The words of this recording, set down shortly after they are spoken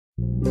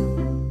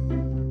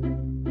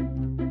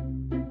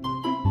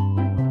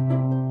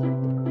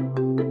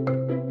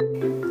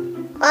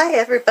Hi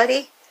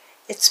everybody,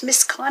 it's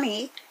Miss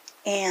Connie,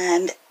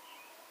 and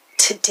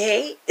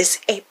today is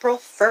April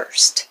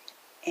 1st.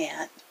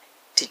 And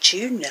did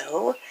you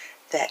know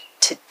that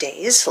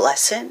today's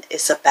lesson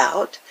is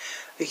about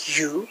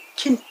you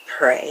can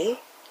pray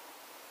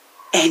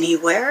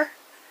anywhere?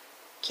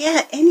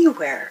 Yeah,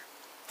 anywhere.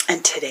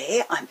 And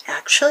today I'm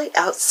actually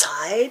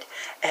outside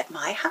at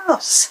my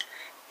house,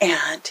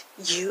 and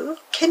you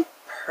can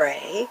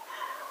pray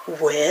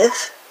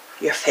with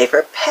your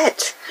favorite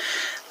pet.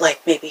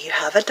 Like maybe you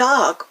have a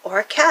dog or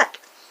a cat.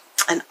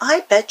 And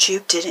I bet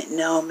you didn't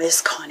know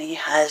Miss Connie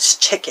has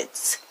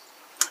chickens.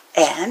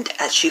 And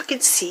as you can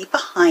see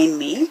behind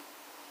me,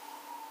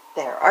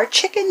 there are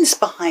chickens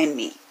behind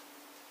me.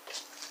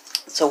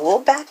 So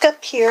we'll back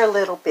up here a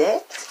little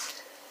bit.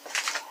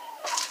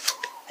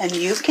 And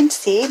you can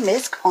see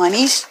Miss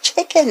Connie's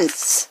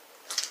chickens.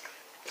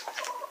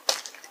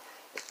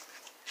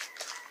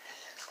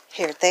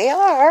 Here they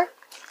are.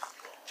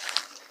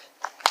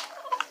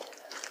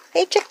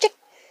 Hey, chick, chick.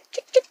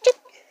 Chick, chick, chick.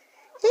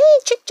 Hey,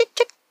 chick, chick,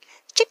 chick.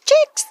 Chick,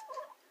 chicks.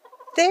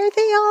 There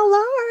they all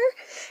are.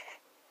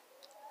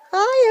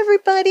 Hi,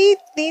 everybody.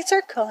 These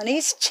are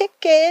Connie's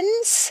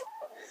chickens.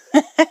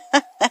 But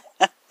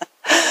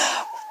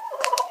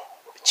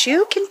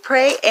you can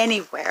pray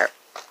anywhere.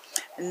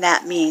 And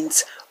that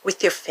means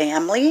with your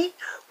family,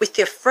 with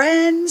your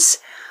friends,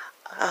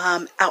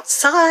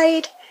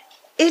 outside,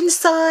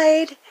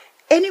 inside,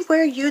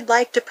 anywhere you'd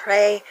like to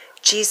pray.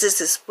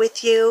 Jesus is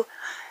with you.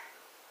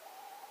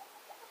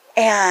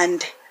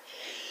 And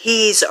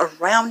He's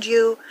around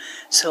you.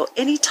 So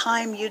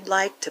anytime you'd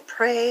like to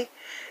pray,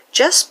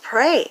 just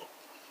pray.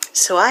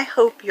 So I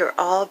hope you're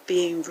all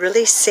being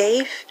really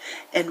safe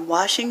and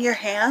washing your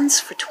hands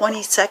for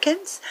 20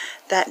 seconds.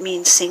 That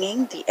means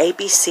singing the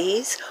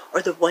ABCs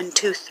or the 1,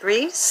 2,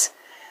 3s.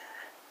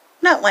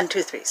 Not 1, 2,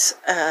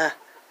 3s.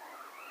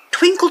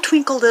 Twinkle,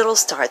 twinkle, little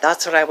star.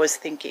 That's what I was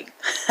thinking.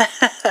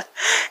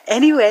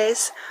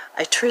 Anyways,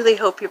 I truly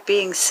hope you're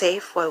being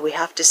safe while we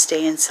have to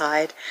stay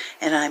inside.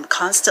 And I'm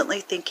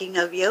constantly thinking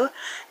of you.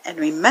 And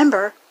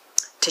remember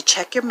to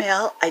check your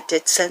mail. I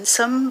did send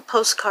some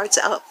postcards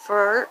out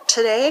for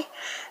today.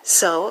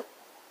 So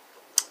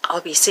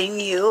I'll be seeing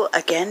you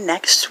again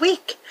next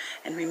week.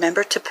 And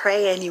remember to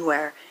pray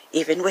anywhere,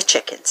 even with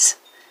chickens.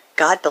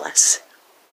 God bless.